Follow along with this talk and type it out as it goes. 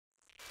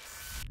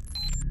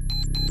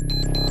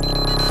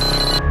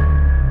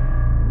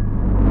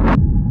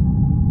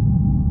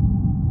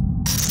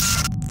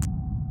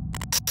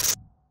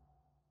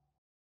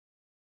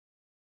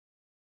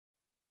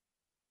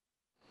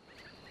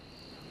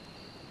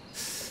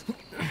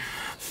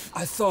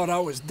I thought I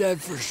was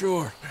dead for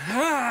sure.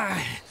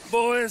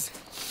 Boys,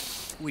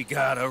 we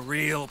got a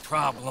real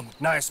problem.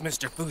 Nice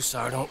Mr.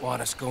 Fusar don't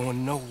want us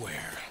going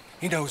nowhere.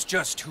 He knows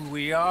just who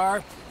we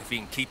are. If he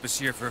can keep us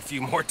here for a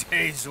few more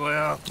days,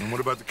 well... And what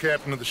about the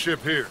captain of the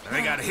ship here?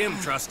 They got him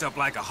trussed up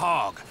like a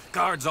hog.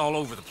 Guards all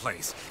over the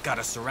place. Got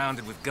us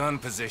surrounded with gun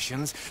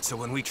positions, so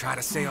when we try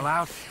to sail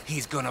out,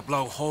 he's gonna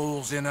blow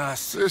holes in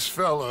us. This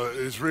fella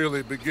is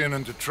really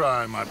beginning to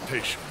try my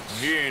patience.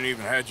 He ain't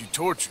even had you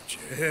tortured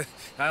yet.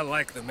 I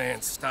like the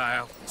man's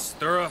style. It's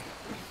thorough,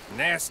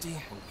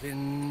 nasty, and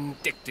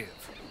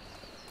vindictive.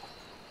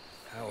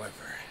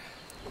 However,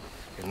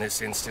 in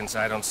this instance,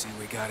 I don't see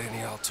we got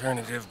any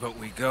alternative, but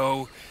we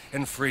go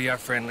and free our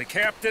friendly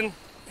captain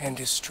and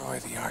destroy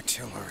the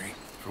artillery.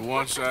 For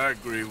once, I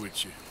agree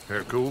with you.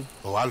 Hair cool?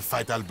 Oh, I'll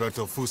fight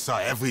Alberto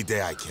Fusar every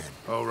day I can.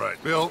 All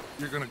right. Bill,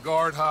 you're gonna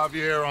guard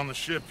Javier on the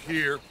ship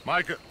here.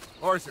 Micah,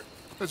 Arthur,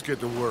 let's get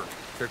to work.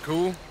 Hair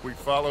cool? We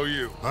follow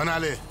you.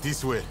 Anale,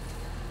 this way.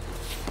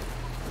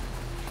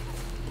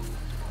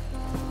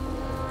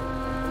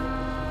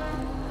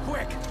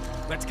 Quick!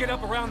 Let's get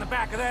up around the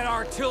back of that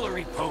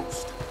artillery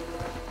post.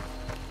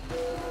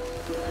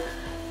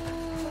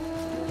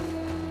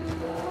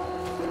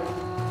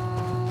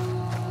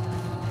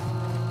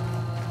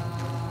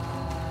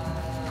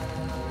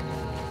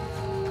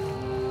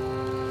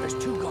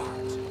 There's 2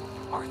 guards.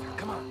 Arthur,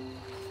 come on.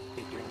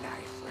 Get your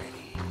knife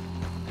ready.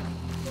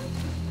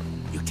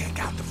 You take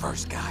out the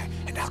first guy,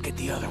 and I'll get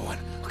the other one,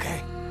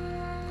 okay?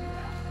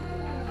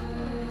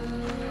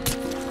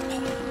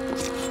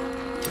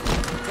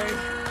 Okay,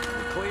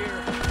 we're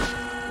clear.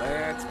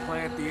 Let's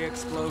plant the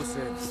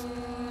explosives.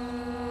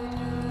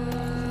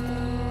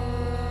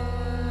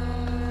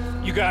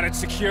 You got it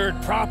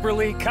secured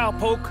properly,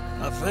 cowpoke?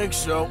 I think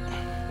so.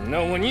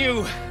 Knowing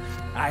you,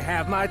 I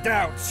have my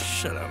doubts.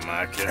 Shut up,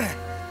 Micah.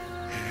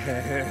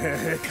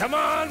 Come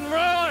on,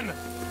 run!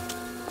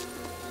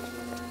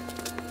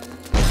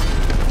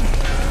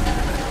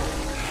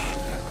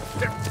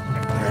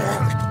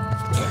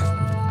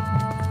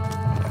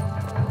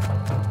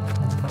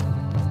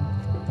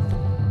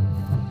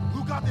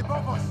 Who got the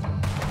bombers?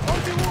 On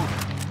the roof!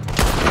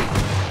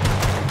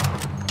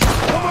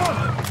 Come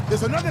on!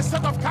 There's another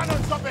set of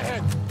cannons up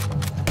ahead!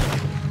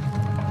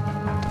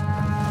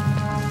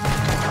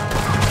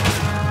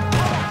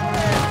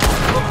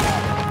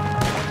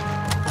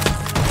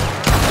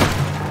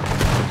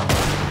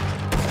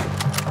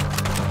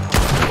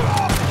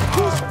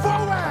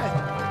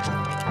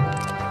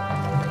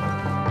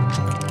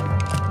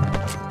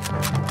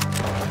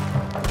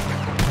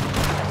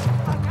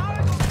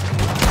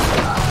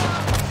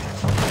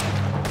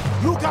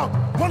 Look out!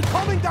 One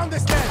coming down the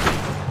stairs!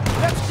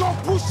 Let's go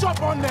push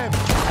up on them!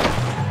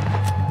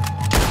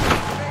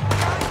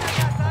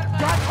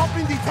 Guard up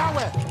in the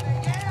tower!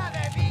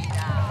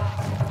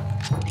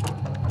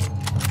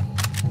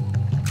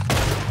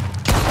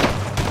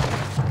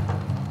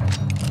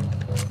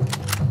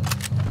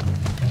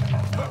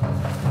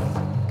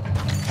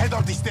 Head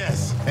up the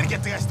stairs and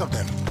get the rest of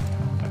them.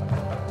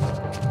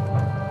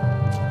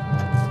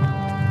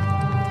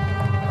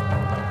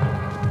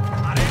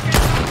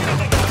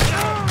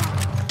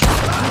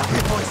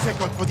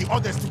 Second for the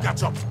others to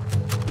catch up.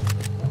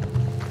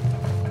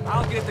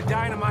 I'll get the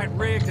dynamite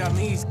rigged on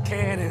these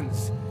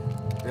cannons.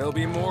 There'll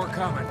be more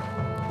coming.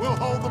 We'll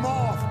hold them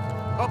off.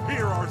 Up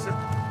here, Arthur.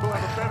 We'll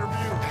have a better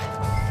view.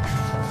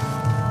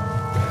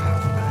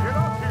 Get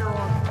up here,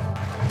 Arthur.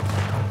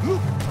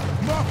 Look!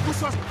 More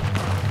pushers!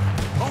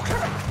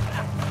 Okay.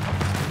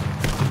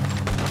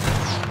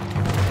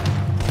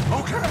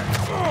 Okay.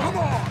 Come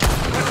on.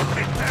 Let's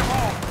pick them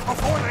off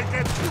before they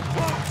get too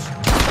close.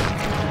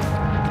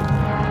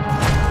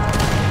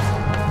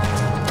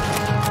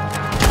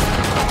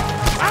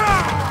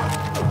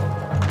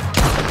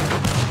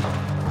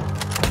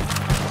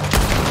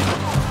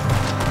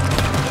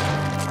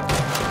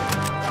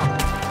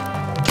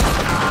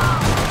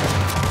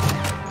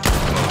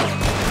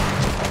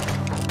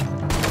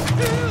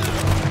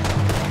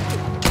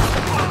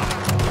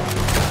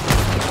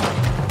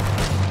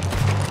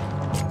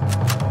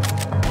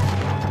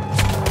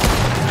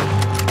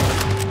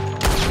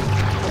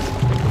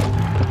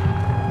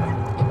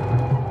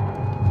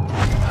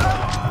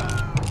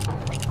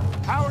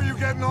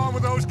 Getting on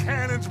with those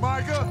cannons,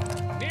 Micah?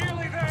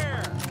 Nearly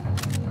there.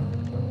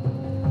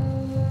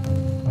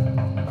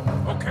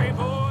 Okay,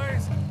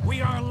 boys,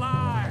 we are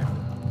live.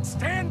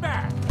 Stand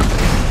back. The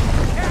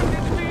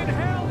captain's being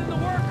held in the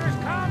workers'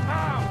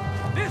 compound.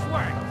 This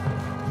way.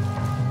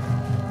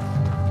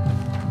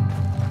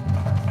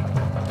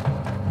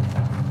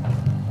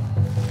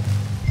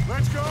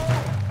 Let's go.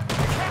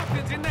 The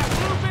captain's in that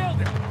blue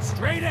building.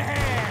 Straight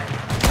ahead.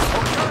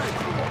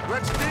 Okay,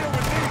 let's deal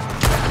with these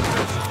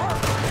bastards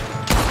first.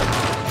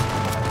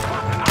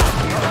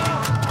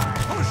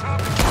 Push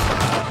up.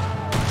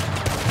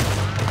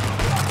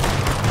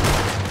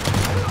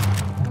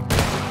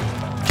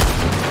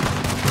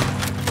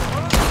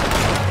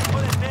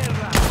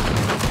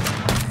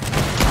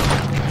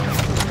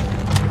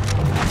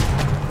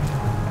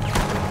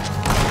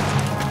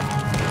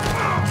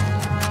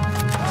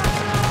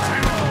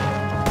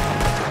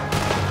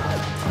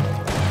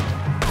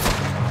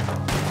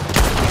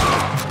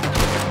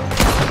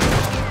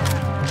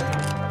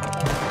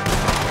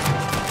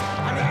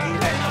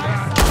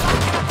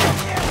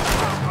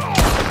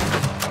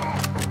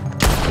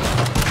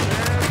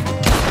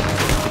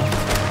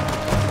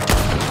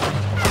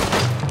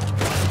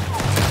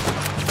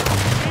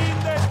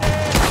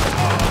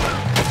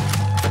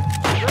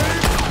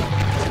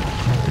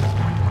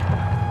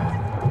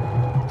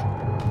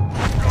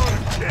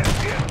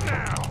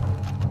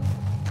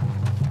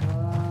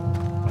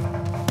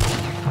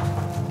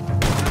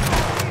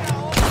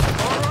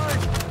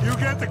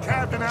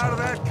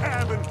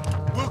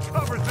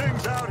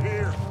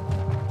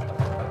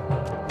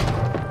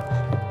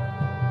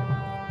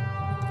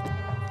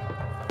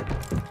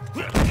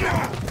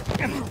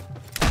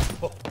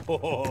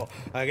 Oh,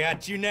 I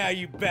got you now,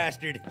 you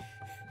bastard.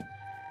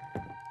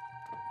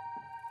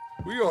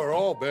 We are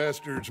all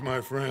bastards, my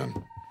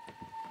friend.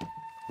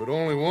 But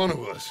only one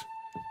of us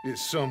is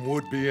some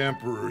would-be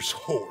emperor's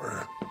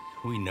whore.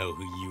 We know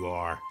who you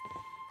are.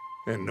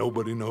 And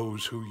nobody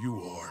knows who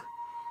you are.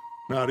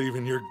 Not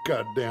even your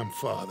goddamn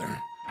father.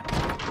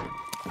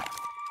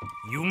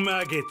 You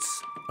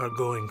maggots are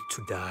going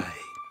to die.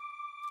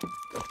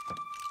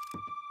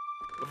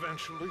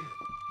 Eventually,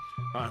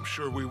 I'm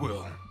sure we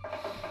will.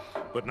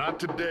 But not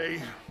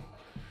today,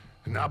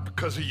 and not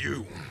because of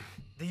you.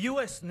 The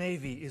U.S.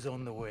 Navy is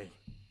on the way.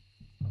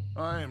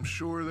 I am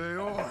sure they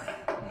are.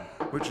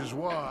 Which is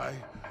why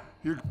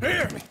you're...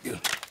 Here!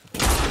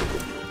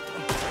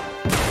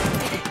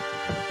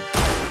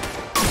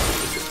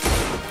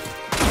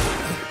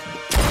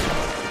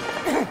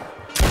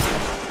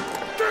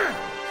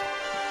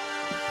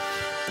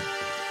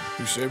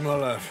 You saved my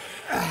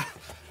life.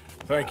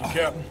 Thank you,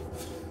 Captain.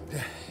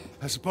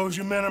 I suppose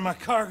you men are my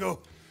cargo.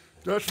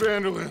 Dutch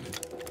Van der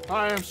Linde,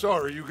 I am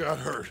sorry you got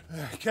hurt.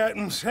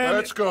 Captain's hand.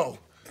 Let's go.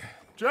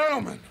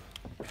 Gentlemen.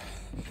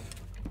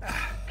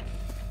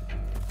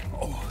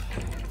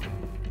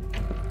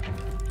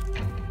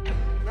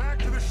 Back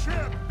to the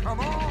ship.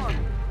 Come on.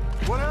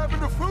 What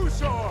happened to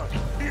Fusar?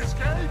 He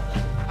escaped?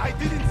 I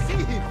didn't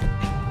see him.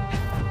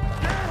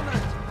 Damn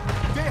it!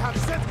 They have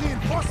sent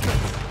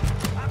reinforcements.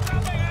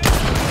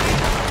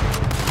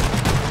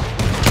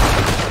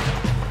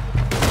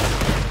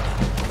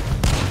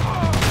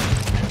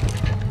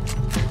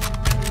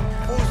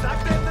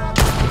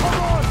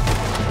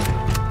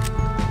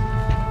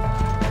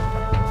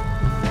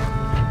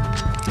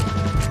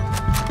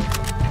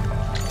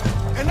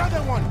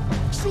 Another one!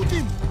 Shoot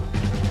him!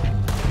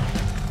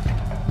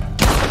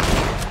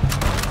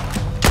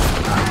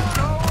 Keep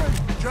going!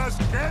 Just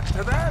get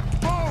to that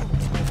boat!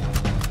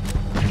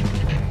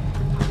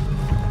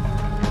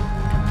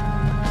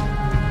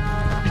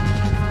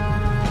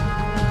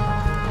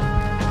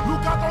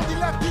 Look out on the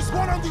left, there's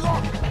one on the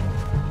rock.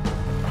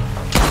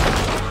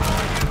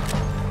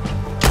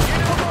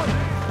 Come on,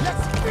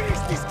 let's finish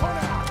this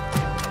corner.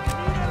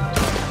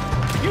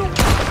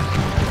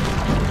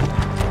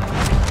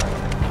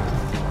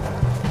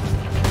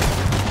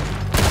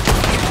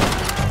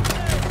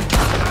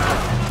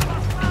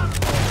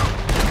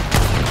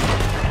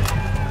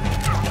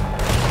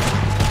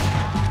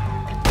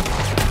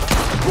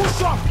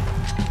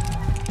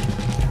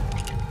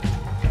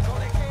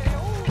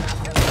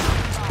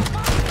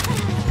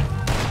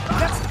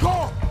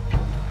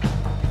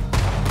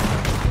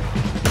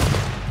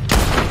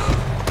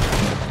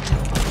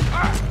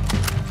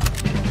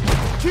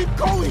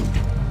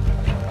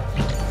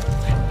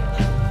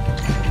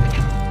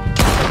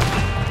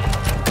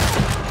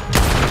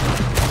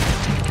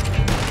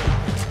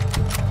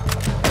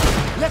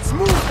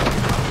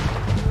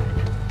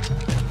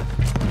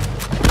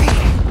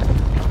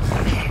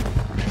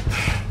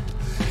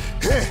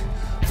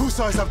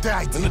 Up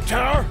there. In the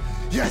tower?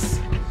 Yes.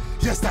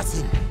 Yes, that's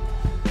him.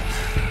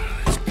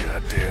 This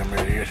goddamn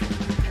idiot.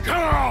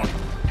 Come on!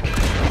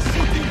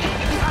 Shoot him.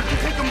 We have to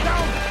take him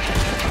down.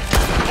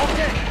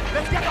 Okay,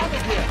 let's get out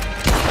of here.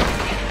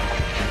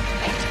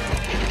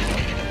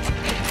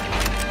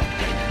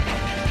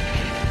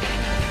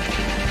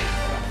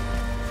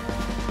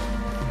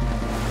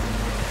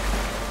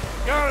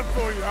 Got it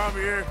for you,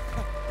 Javier.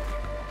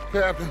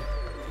 Captain,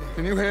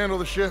 can you handle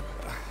the ship?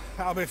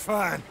 I'll be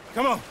fine.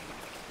 Come on.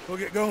 We'll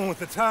get going with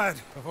the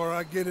tide before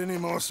I get any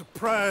more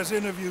surprise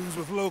interviews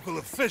with local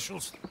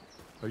officials.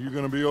 Are you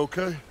gonna be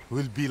okay?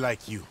 We'll be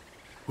like you.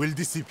 We'll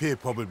disappear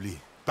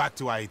probably. Back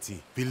to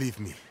Haiti. Believe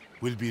me,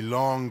 we'll be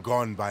long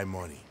gone by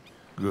morning.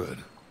 Good.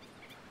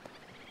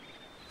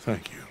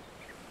 Thank you.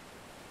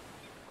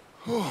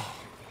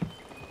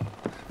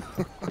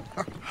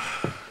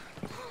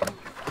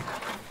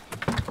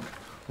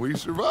 We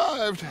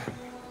survived.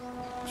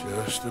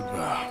 Just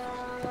about.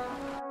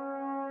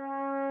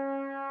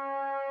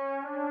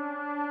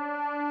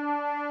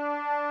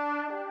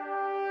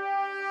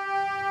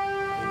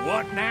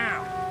 What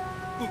now?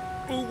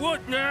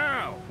 What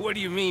now? What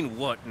do you mean,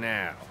 what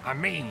now? I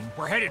mean,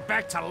 we're headed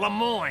back to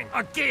Lemoyne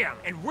again,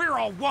 and we're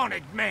all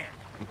wanted men.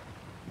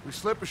 We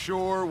slip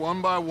ashore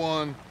one by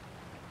one,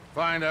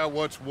 find out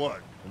what's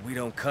what. We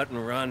don't cut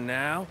and run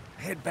now?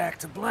 Head back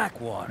to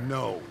Blackwater.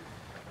 No,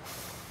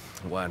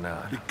 Why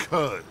not?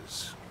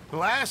 because the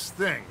last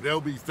thing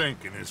they'll be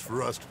thinking is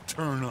for us to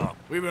turn up.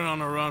 We've been on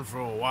the run for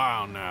a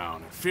while now,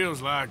 and it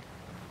feels like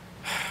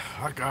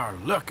our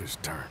luck has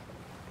turned.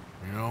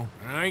 You know?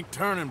 And I ain't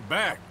turning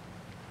back.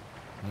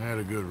 I had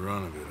a good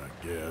run of it,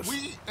 I guess.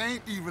 We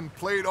ain't even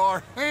played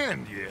our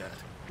hand yet.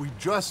 We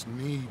just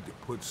need to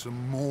put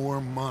some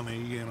more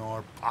money in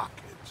our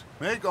pockets.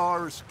 Make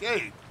our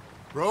escape.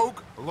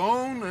 Broke,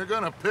 alone, they're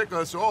gonna pick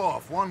us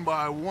off one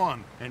by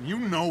one. And you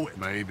know it.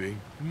 Maybe.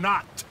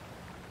 Not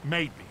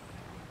maybe.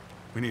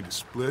 We need to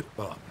split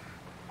up.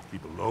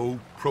 Keep a low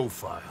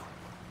profile.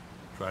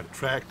 Try to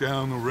track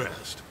down the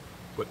rest.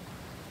 But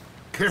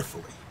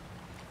carefully.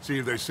 See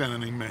if they send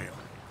any mail.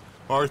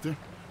 Arthur,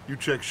 you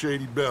check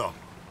Shady Belle.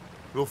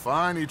 We'll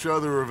find each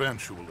other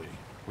eventually.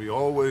 We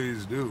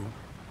always do.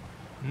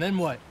 And then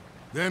what?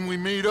 Then we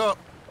meet up.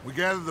 We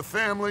gather the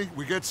family,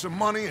 we get some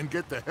money, and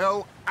get the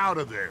hell out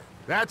of there.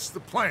 That's the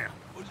plan.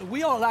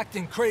 We all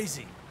acting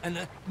crazy.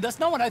 And that's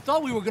not what I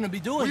thought we were gonna be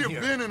doing We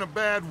here. have been in a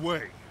bad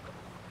way.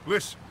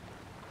 Listen.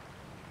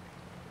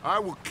 I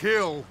will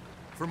kill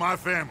for my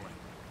family.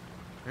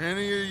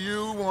 Any of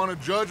you want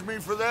to judge me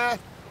for that?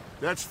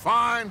 That's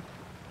fine.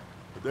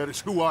 But that is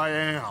who I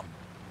am.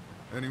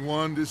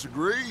 Anyone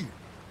disagree?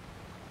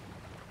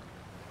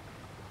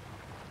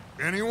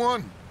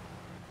 Anyone?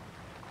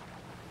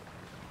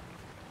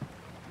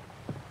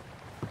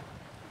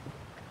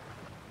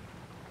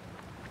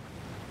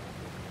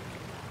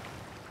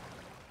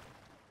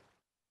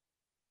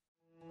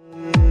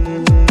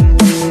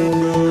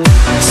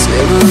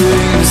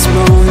 Savoring this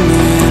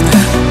moment,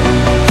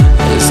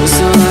 is this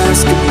our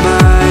last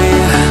goodbye?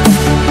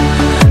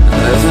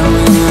 Haven't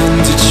we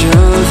learned each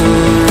other?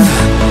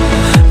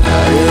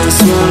 I guess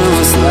one of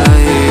us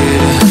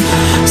lied.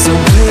 So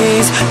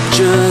please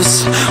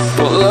just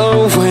pull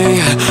over.